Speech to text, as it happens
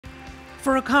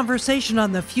For a conversation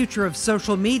on the future of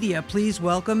social media, please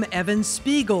welcome Evan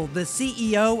Spiegel, the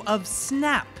CEO of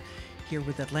Snap, here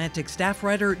with Atlantic staff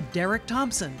writer Derek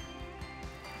Thompson.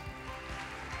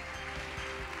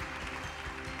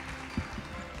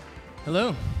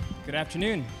 Hello, good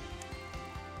afternoon.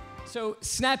 So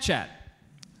Snapchat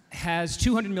has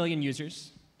 200 million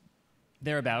users,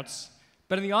 thereabouts,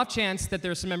 but in the off chance that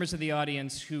there are some members of the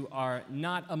audience who are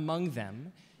not among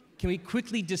them, can we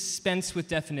quickly dispense with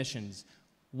definitions?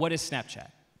 What is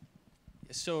Snapchat?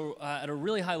 So at a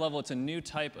really high level, it's a new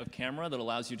type of camera that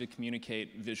allows you to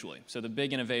communicate visually. So the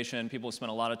big innovation, people have spent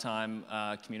a lot of time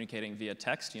communicating via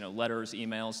text, letters,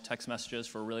 emails, text messages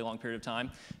for a really long period of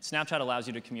time. Snapchat allows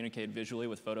you to communicate visually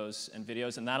with photos and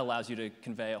videos, and that allows you to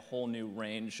convey a whole new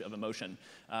range of emotion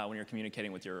when you're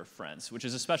communicating with your friends, which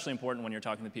is especially important when you're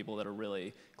talking to people that are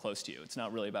really close to you. It's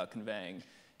not really about conveying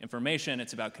information,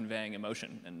 it's about conveying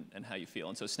emotion and how you feel.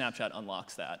 And so Snapchat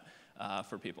unlocks that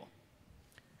for people.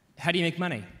 How do you make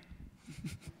money?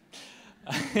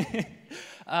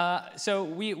 So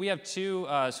we have two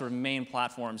sort of main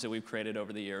platforms that we've created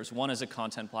over the years. One is a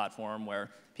content platform where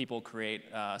people create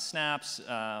snaps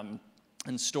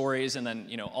and stories, and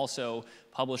then also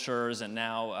publishers, and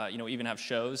now even have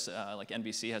shows like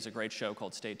NBC has a great show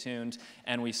called Stay Tuned,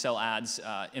 and we sell ads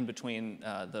in between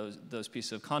those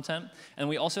pieces of content. And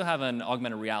we also have an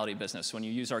augmented reality business. So when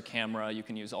you use our camera, you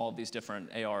can use all of these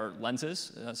different AR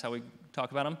lenses. That's how we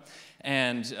talk about them.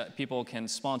 And people can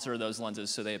sponsor those lenses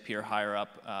so they appear higher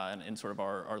up in sort of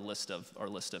our list of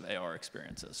AR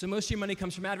experiences. So most of your money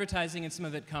comes from advertising, and some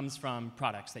of it comes from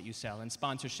products that you sell and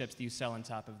sponsorships that you sell on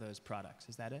top of those products.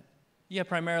 Is that it? Yeah,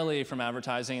 primarily from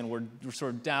advertising, and we're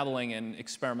sort of dabbling in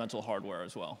experimental hardware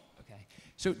as well. Okay.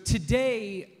 So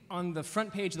today, on the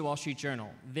front page of the Wall Street Journal,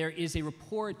 there is a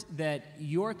report that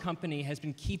your company has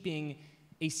been keeping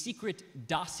a secret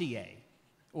dossier,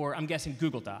 or I'm guessing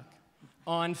Google Doc,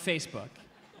 on Facebook,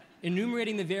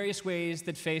 enumerating the various ways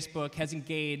that Facebook has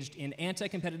engaged in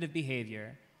anti-competitive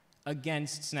behavior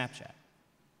against Snapchat.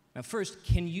 Now first,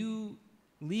 can you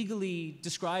legally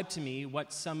describe to me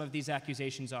what some of these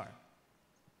accusations are?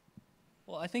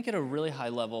 Well, I think at a really high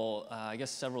level, I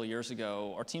guess several years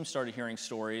ago, our team started hearing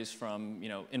stories from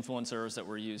influencers that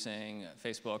were using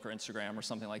Facebook or Instagram or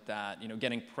something like that,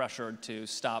 getting pressured to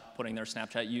stop putting their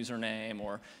Snapchat username,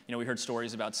 or we heard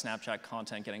stories about Snapchat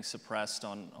content getting suppressed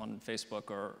on Facebook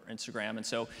or Instagram. And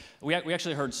so we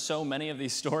actually heard so many of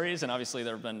these stories, and obviously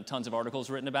there have been tons of articles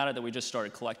written about it, that we just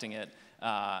started collecting it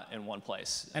in one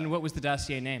place. And what was the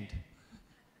dossier named?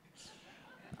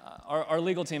 Our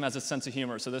legal team has a sense of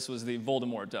humor, so this was the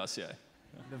Voldemort dossier.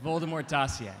 The Voldemort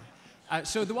dossier.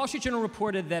 So the Wall Street Journal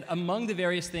reported that among the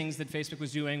various things that Facebook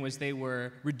was doing was they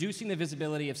were reducing the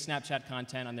visibility of Snapchat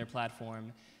content on their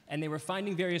platform, and they were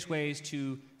finding various ways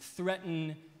to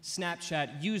threaten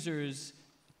Snapchat users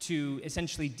to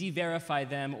essentially de-verify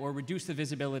them or reduce the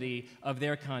visibility of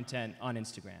their content on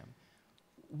Instagram.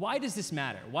 Why does this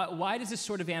matter? Why does this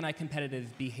sort of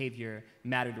anti-competitive behavior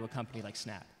matter to a company like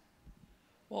Snap?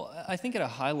 Well, I think at a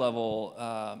high level,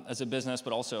 as a business,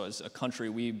 but also as a country,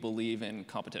 we believe in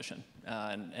competition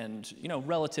and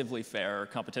relatively fair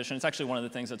competition. It's actually one of the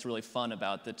things that's really fun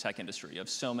about the tech industry. You have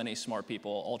so many smart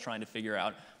people all trying to figure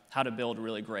out how to build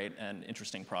really great and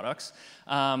interesting products.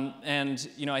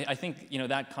 I think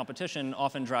that competition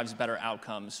often drives better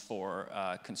outcomes for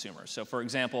consumers. So for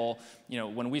example,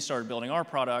 when we started building our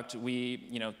product, we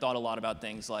thought a lot about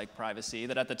things like privacy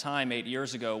that at the time, 8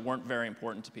 years ago, weren't very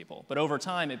important to people. But over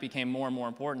time, it became more and more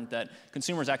important that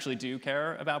consumers actually do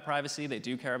care about privacy. They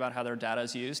do care about how their data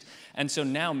is used. And so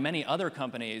now many other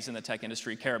companies in the tech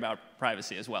industry care about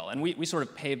privacy as well. And we sort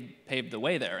of paved the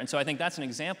way there. And so I think that's an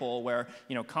example where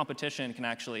competition can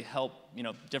actually help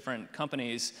different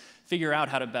companies figure out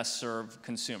how to best serve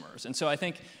consumers. And so I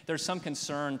think there's some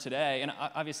concern today, and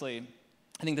obviously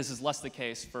I think this is less the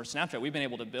case for Snapchat. We've been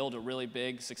able to build a really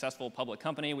big, successful public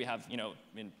company. We have,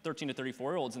 13 to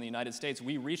 34-year-olds in the United States,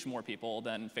 we reach more people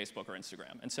than Facebook or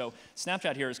Instagram. And so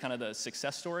Snapchat here is kind of the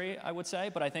success story, I would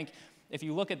say. But I think if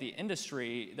you look at the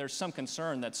industry, there's some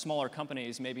concern that smaller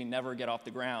companies maybe never get off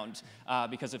the ground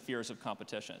because of fears of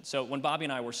competition. So when Bobby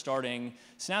and I were starting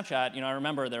Snapchat, I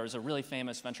remember there was a really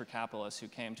famous venture capitalist who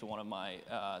came to one of my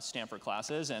Stanford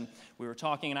classes, and we were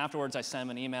talking, and afterwards I sent him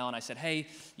an email and I said, hey,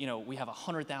 we have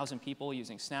 100,000 people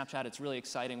using Snapchat. It's really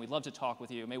exciting. We'd love to talk with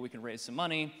you. Maybe we can raise some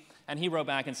money. And he wrote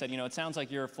back and said, it sounds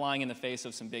like you're flying in the face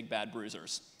of some big bad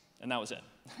bruisers. And that was it.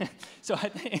 So I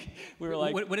think we were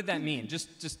like... What did that mean?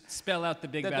 Just spell out the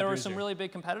big bad That there were bruiser. some really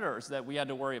big competitors that we had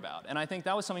to worry about. And I think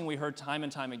that was something we heard time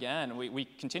and time again. We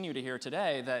continue to hear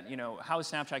today that, how is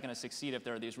Snapchat going to succeed if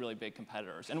there are these really big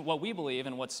competitors? And what we believe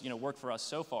and what's, worked for us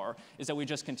so far is that we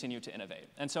just continue to innovate.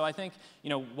 And so I think,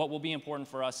 what will be important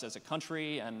for us as a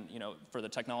country and, for the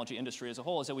technology industry as a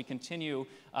whole is that we continue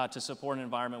to support an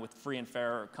environment with free and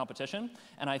fair competition.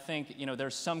 And I think,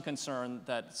 there's some concern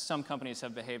that some companies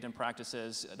have behaved in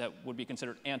practices that would be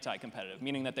considered anti-competitive,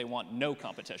 meaning that they want no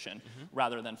competition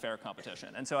rather than fair competition.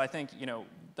 And so I think,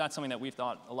 that's something that we've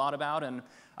thought a lot about. And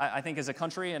I think as a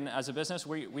country and as a business,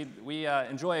 we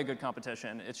enjoy a good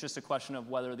competition. It's just a question of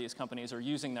whether these companies are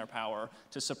using their power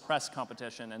to suppress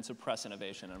competition and suppress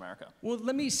innovation in America. Well,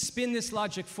 let me spin this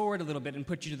logic forward a little bit and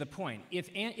put you to the point. If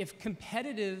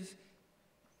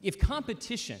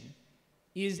competition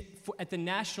is at the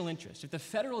national interest, if the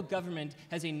federal government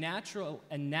has a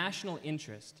national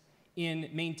interest in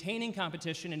maintaining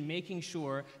competition and making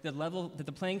sure that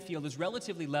the playing field is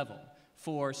relatively level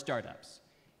for startups,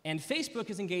 and Facebook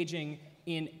is engaging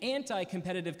in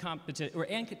anti-competitive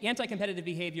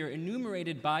behavior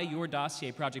enumerated by your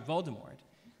dossier, Project Voldemort,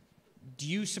 do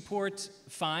you support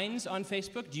fines on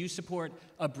Facebook? Do you support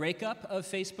a breakup of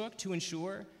Facebook to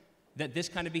ensure that this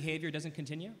kind of behavior doesn't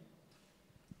continue?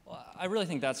 Well, I really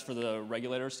think that's for the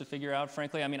regulators to figure out,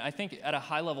 frankly. I mean, I think at a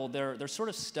high level, they're sort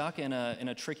of stuck in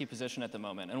a tricky position at the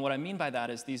moment. And what I mean by that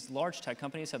is these large tech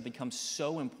companies have become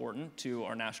so important to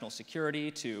our national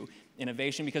security, to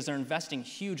innovation, because they're investing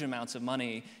huge amounts of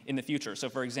money in the future. So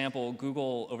for example,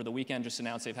 Google over the weekend just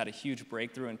announced they've had a huge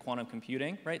breakthrough in quantum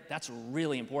computing, right? That's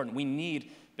really important. We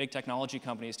need big technology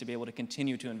companies to be able to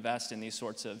continue to invest in these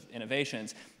sorts of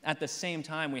innovations. At the same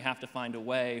time, we have to find a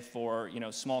way for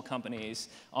small companies,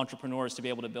 entrepreneurs to be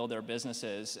able to build their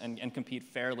businesses and compete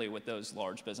fairly with those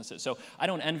large businesses. So I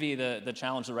don't envy the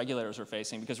challenge the regulators are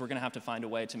facing, because we're going to have to find a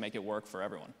way to make it work for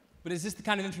everyone. But is this the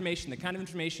kind of information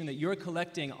that you're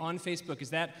collecting on Facebook,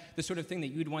 is that the sort of thing that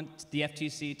you'd want the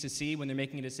FTC to see when they're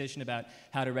making a decision about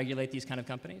how to regulate these kind of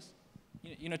companies?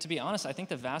 To be honest, I think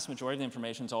the vast majority of the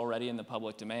information is already in the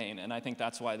public domain, and I think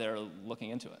that's why they're looking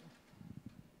into it.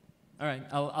 All right,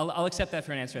 I'll accept that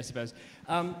for an answer, I suppose.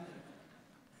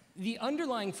 The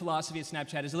underlying philosophy of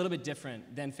Snapchat is a little bit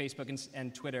different than Facebook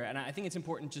and Twitter, and I think it's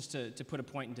important just to put a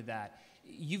point into that.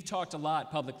 You've talked a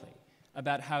lot publicly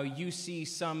about how you see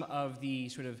some of the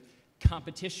sort of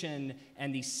competition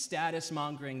and the status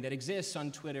mongering that exists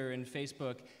on Twitter and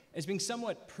Facebook as being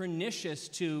somewhat pernicious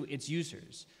to its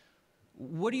users.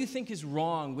 What do you think is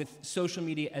wrong with social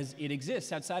media as it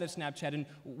exists outside of Snapchat, and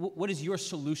what is your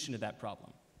solution to that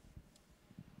problem?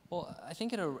 Well, I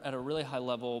think at a really high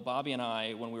level, Bobby and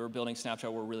I, when we were building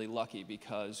Snapchat, were really lucky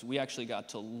because we actually got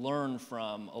to learn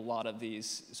from a lot of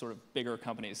these sort of bigger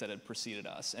companies that had preceded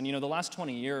us. And the last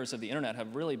 20 years of the internet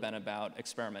have really been about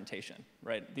experimentation,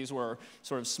 right? These were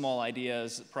sort of small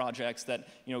ideas, projects that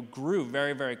grew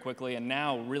very, very quickly and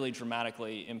now really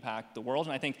dramatically impact the world.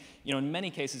 And I think in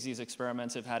many cases these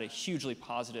experiments have had a hugely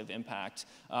positive impact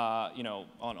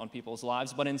on people's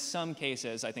lives. But in some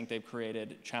cases, I think they've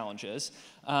created challenges.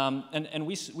 And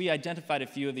we identified a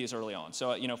few of these early on.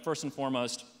 So, first and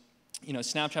foremost,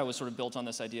 Snapchat was sort of built on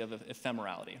this idea of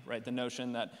ephemerality, right? The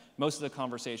notion that most of the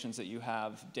conversations that you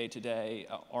have day to day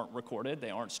aren't recorded, they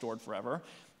aren't stored forever.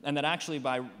 And that actually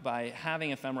by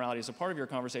having ephemerality as a part of your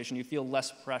conversation, you feel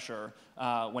less pressure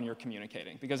when you're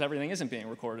communicating, because everything isn't being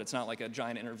recorded. It's not like a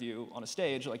giant interview on a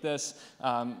stage like this.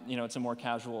 It's a more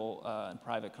casual and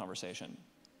private conversation.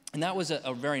 And that was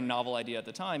a very novel idea at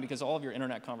the time, because all of your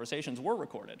internet conversations were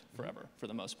recorded forever, for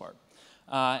the most part.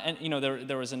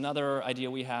 There was another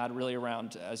idea we had really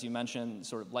around, as you mentioned,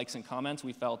 sort of likes and comments.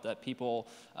 We felt that people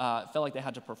felt like they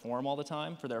had to perform all the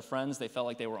time for their friends. They felt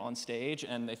like they were on stage,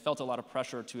 and they felt a lot of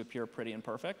pressure to appear pretty and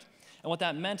perfect. And what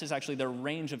that meant is actually their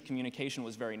range of communication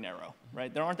was very narrow,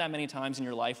 right? There aren't that many times in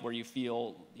your life where you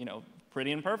feel,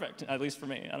 pretty and perfect, at least for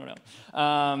me, I don't know.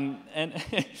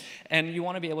 And you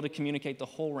want to be able to communicate the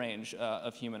whole range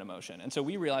of human emotion. And so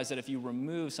we realized that if you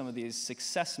remove some of these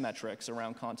success metrics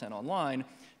around content online,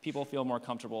 people feel more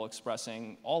comfortable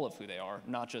expressing all of who they are,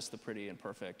 not just the pretty and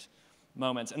perfect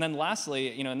moments. And then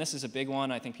lastly, and this is a big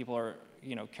one, I think people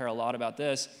care a lot about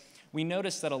this, we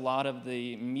noticed that a lot of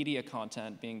the media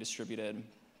content being distributed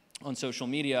on social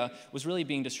media was really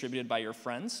being distributed by your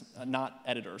friends, not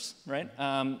editors, right?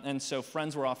 And so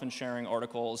friends were often sharing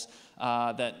articles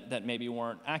that maybe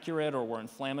weren't accurate or were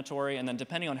inflammatory. And then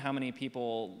depending on how many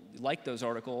people liked those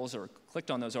articles or clicked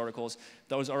on those articles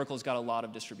got a lot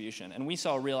of distribution. And we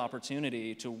saw a real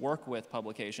opportunity to work with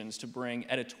publications to bring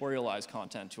editorialized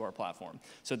content to our platform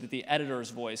so that the editor's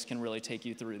voice can really take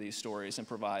you through these stories and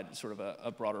provide sort of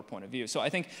a broader point of view. So I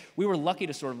think we were lucky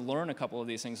to sort of learn a couple of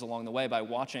these things along the way by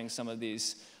watching some of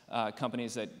these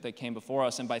companies that came before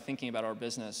us and by thinking about our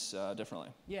business differently.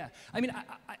 Yeah, I mean,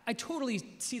 I totally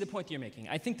see the point that you're making.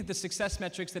 I think that the success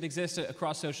metrics that exist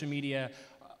across social media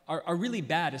are really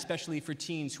bad, especially for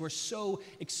teens who are so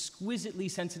exquisitely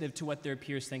sensitive to what their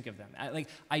peers think of them.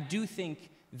 I do think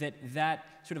that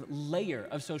sort of layer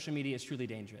of social media is truly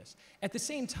dangerous. At the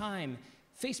same time,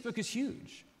 Facebook is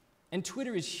huge, and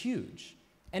Twitter is huge,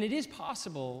 and it is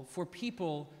possible for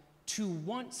people to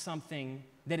want something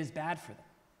that is bad for them.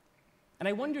 And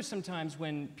I wonder sometimes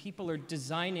when people are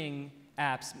designing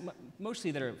apps,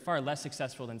 mostly that are far less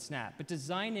successful than Snap, but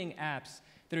designing apps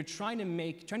that are trying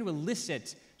to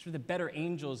elicit sort of the better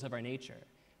angels of our nature,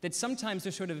 that sometimes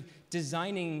they're sort of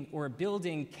designing or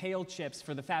building kale chips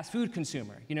for the fast food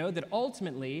consumer, that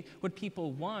ultimately what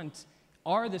people want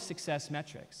are the success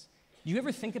metrics. Do you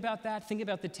ever think about that? Think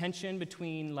about the tension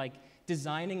between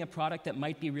designing a product that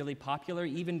might be really popular,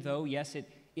 even though, yes,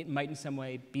 it might in some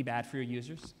way be bad for your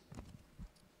users?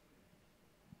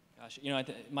 Gosh,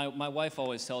 my wife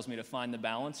always tells me to find the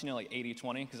balance, like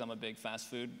 80-20, because I'm a big fast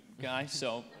food guy.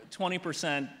 So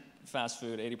 20% fast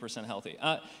food, 80% healthy.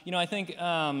 I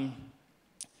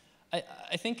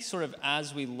think sort of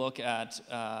as we look at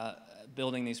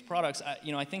building these products,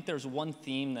 I think there's one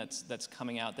theme that's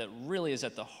coming out that really is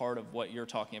at the heart of what you're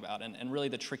talking about, and really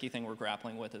the tricky thing we're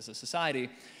grappling with as a society,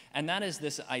 and that is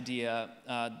this idea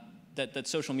that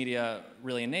social media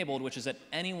really enabled, which is that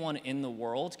anyone in the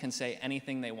world can say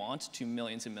anything they want to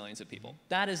millions and millions of people.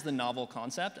 That is the novel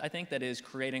concept, I think, that is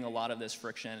creating a lot of this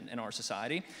friction in our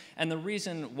society. And the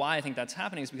reason why I think that's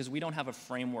happening is because we don't have a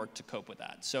framework to cope with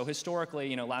that. So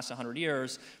historically, last 100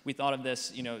 years, we thought of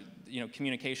this,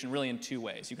 communication really in two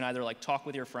ways. You can either talk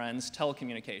with your friends,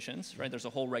 telecommunications, right? There's a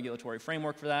whole regulatory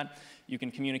framework for that. You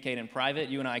can communicate in private.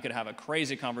 You and I could have a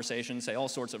crazy conversation, say all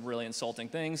sorts of really insulting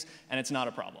things, and it's not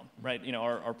a problem, right?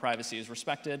 Our privacy is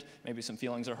respected. Maybe some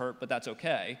feelings are hurt, but that's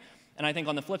okay. And I think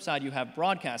on the flip side, you have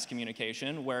broadcast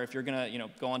communication, where if you're going to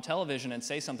go on television and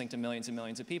say something to millions and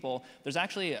millions of people, there's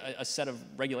actually a set of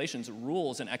regulations,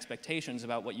 rules, and expectations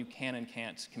about what you can and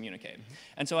can't communicate.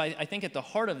 And so I think at the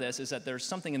heart of this is that there's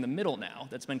something in the middle now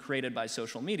that's been created by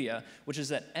social media, which is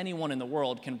that anyone in the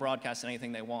world can broadcast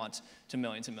anything they want to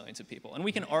millions and millions of people. And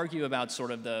we can argue about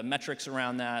sort of the metrics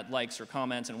around that, likes or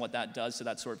comments, and what that does to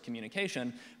that sort of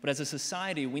communication. But as a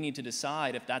society, we need to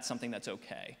decide if that's something that's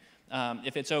okay.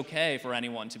 If it's okay for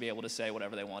anyone to be able to say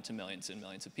whatever they want to millions and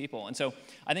millions of people. And so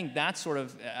I think that's sort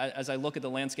of, as I look at the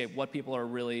landscape, what people are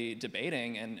really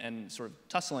debating and sort of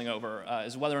tussling over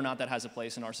is whether or not that has a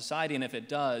place in our society, and if it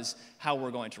does, how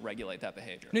we're going to regulate that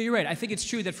behavior. No, you're right. I think it's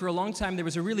true that for a long time there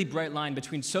was a really bright line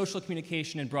between social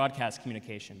communication and broadcast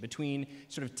communication, between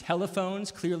sort of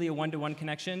telephones, clearly a one-to-one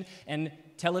connection, and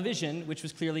television, which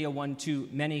was clearly a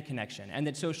one-to-many connection, and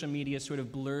that social media sort of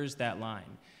blurs that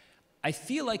line. I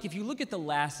feel like if you look at the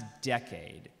last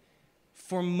decade,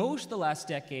 for most of the last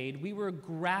decade, we were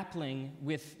grappling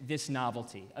with this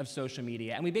novelty of social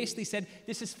media. And we basically said,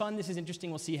 this is fun, this is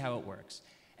interesting, we'll see how it works.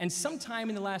 And sometime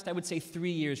in the last, I would say 3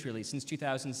 years really, since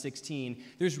 2016,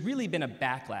 there's really been a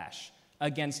backlash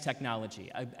against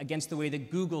technology, against the way that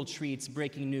Google treats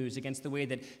breaking news, against the way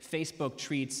that Facebook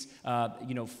treats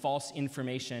false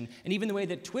information, and even the way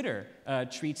that Twitter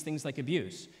treats things like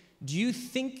abuse. Do you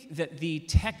think that the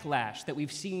techlash that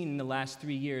we've seen in the last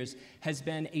 3 years has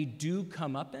been a due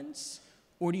comeuppance,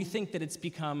 or do you think that it's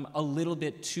become a little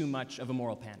bit too much of a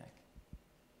moral panic?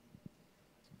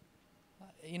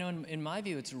 In my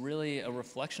view, it's really a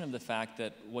reflection of the fact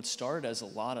that what started as a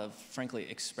lot of, frankly,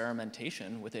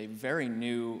 experimentation with a very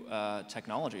new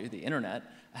technology, the internet,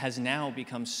 has now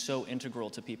become so integral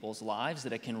to people's lives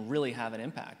that it can really have an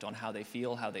impact on how they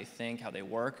feel, how they think, how they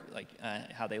work,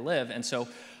 how they live. And so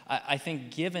I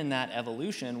think given that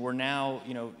evolution, we're now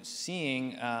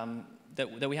seeing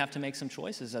that we have to make some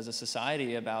choices as a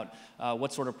society about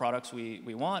what sort of products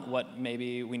we want, what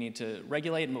maybe we need to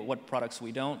regulate, and what products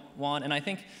we don't want. And I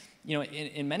think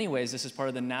in many ways, this is part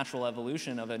of the natural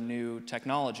evolution of a new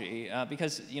technology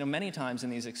because, many times in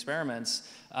these experiments,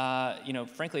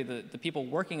 frankly, the people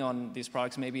working on these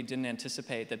products maybe didn't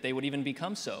anticipate that they would even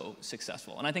become so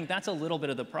successful. And I think that's a little bit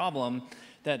of the problem,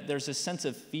 that there's a sense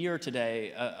of fear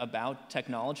today about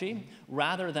technology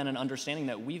rather than an understanding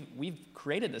that we've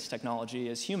created this technology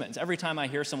as humans. Every time I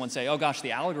hear someone say, oh gosh, the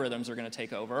algorithms are going to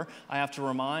take over, I have to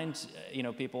remind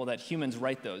people that humans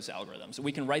write those algorithms.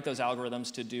 We can write those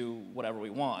algorithms to do whatever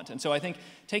we want. And so I think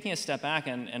taking a step back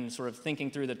and sort of thinking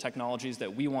through the technologies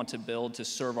that we want to build to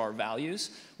serve our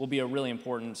values will be a really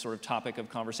important sort of topic of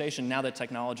conversation now that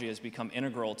technology has become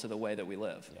integral to the way that we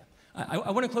live. Yeah.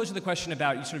 I want to close with a question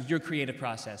about sort of your creative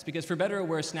process, because for better or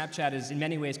worse, Snapchat is in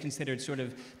many ways considered sort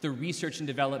of the research and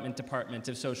development department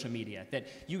of social media, that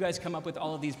you guys come up with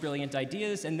all of these brilliant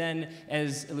ideas, and then,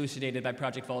 as elucidated by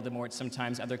Project Voldemort,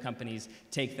 sometimes other companies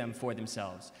take them for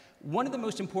themselves. One of the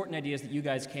most important ideas that you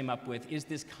guys came up with is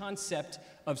this concept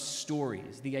of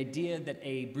stories, the idea that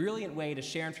a brilliant way to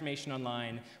share information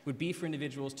online would be for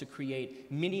individuals to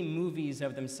create mini movies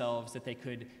of themselves that they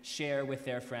could share with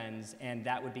their friends, and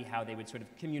that would be how they would sort of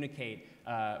communicate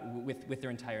with their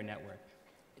entire network.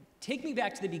 Take me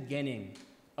back to the beginning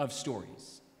of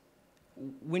stories.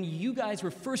 When you guys were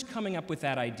first coming up with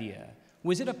that idea,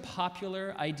 was it a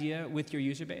popular idea with your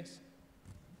user base?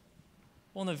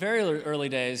 Well, in the very early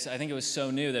days, I think it was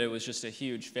so new that it was just a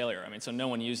huge failure. I mean, so no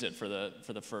one used it for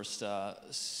the first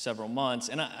several months,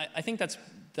 and I think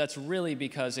that's really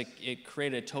because it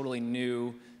created a totally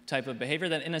new type of behavior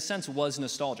that, in a sense, was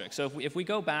nostalgic. So if we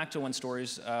go back to when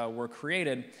stories were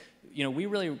created, we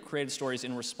really created stories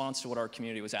in response to what our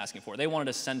community was asking for. They wanted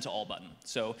a send to all button.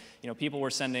 So, people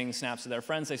were sending snaps to their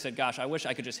friends. They said, gosh, I wish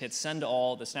I could just hit send to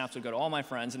all. The snaps would go to all my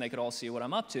friends, and they could all see what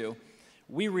I'm up to.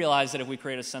 We realized that if we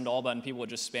created a send to all button, people would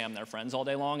just spam their friends all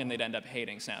day long, and they'd end up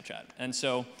hating Snapchat. And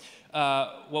so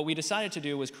what we decided to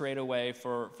do was create a way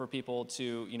for people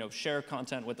to share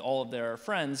content with all of their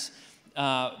friends,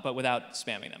 but without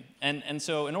spamming them. And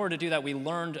so in order to do that, we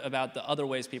learned about the other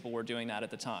ways people were doing that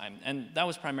at the time. And that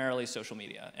was primarily social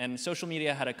media. And social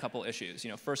media had a couple issues.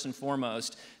 First and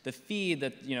foremost, the feed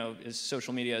that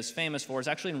social media is famous for is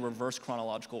actually in reverse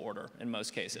chronological order in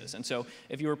most cases. And so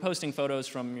if you were posting photos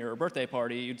from your birthday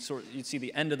party, you'd see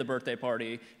the end of the birthday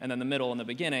party and then the middle and the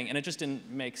beginning. And it just didn't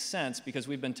make sense because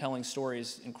we've been telling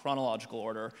stories in chronological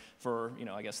order for,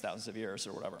 I guess, thousands of years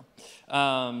or whatever.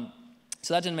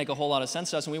 So that didn't make a whole lot of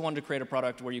sense to us, and we wanted to create a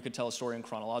product where you could tell a story in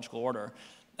chronological order.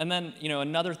 And then,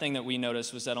 another thing that we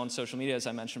noticed was that on social media, as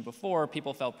I mentioned before,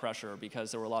 people felt pressure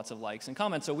because there were lots of likes and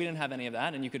comments, so we didn't have any of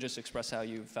that, and you could just express how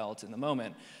you felt in the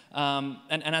moment. And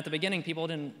at the beginning, people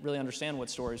didn't really understand what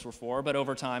stories were for, but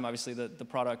over time, obviously, the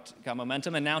product got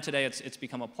momentum, and now today, it's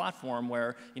become a platform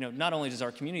where, not only does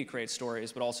our community create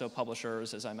stories, but also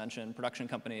publishers, as I mentioned, production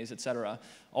companies, et cetera,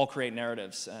 all create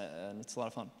narratives, and it's a lot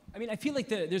of fun. I mean, I feel like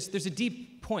there's a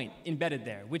deep point embedded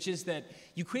there, which is that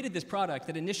you created this product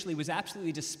that initially was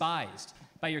absolutely despised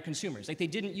by your consumers. Like, they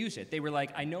didn't use it. They were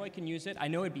like, I know I can use it. I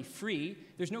know it'd be free.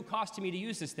 There's no cost to me to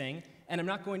use this thing, and I'm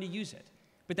not going to use it.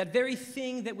 But that very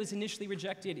thing that was initially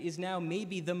rejected is now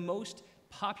maybe the most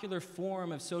popular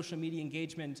form of social media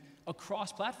engagement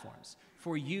across platforms.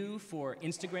 For you, for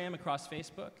Instagram, across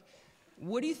Facebook.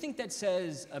 What do you think that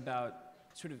says about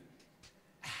sort of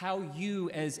how you,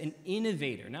 as an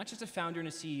innovator, not just a founder and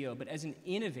a CEO, but as an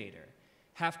innovator,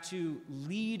 have to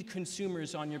lead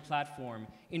consumers on your platform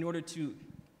in order to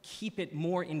keep it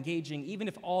more engaging, even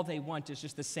if all they want is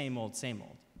just the same old, same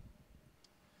old?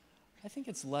 I think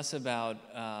it's less about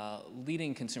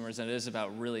leading consumers than it is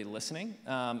about really listening,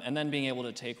 and then being able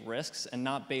to take risks and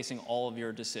not basing all of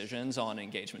your decisions on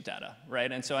engagement data,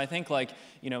 right? And so I think,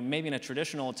 maybe in a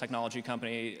traditional technology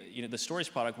company, the stories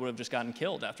product would have just gotten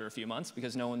killed after a few months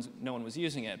because no one was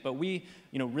using it. But we,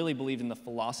 really believed in the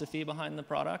philosophy behind the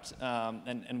product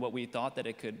and what we thought that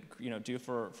it could, do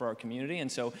for our community.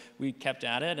 And so we kept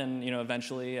at it, and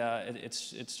eventually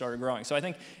it started growing. So I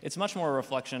think it's much more a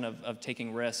reflection of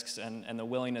taking risks and the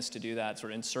willingness to do that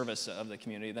sort of in service of the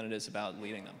community than it is about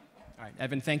leading them. All right,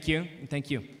 Evan, thank you, and thank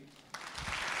you.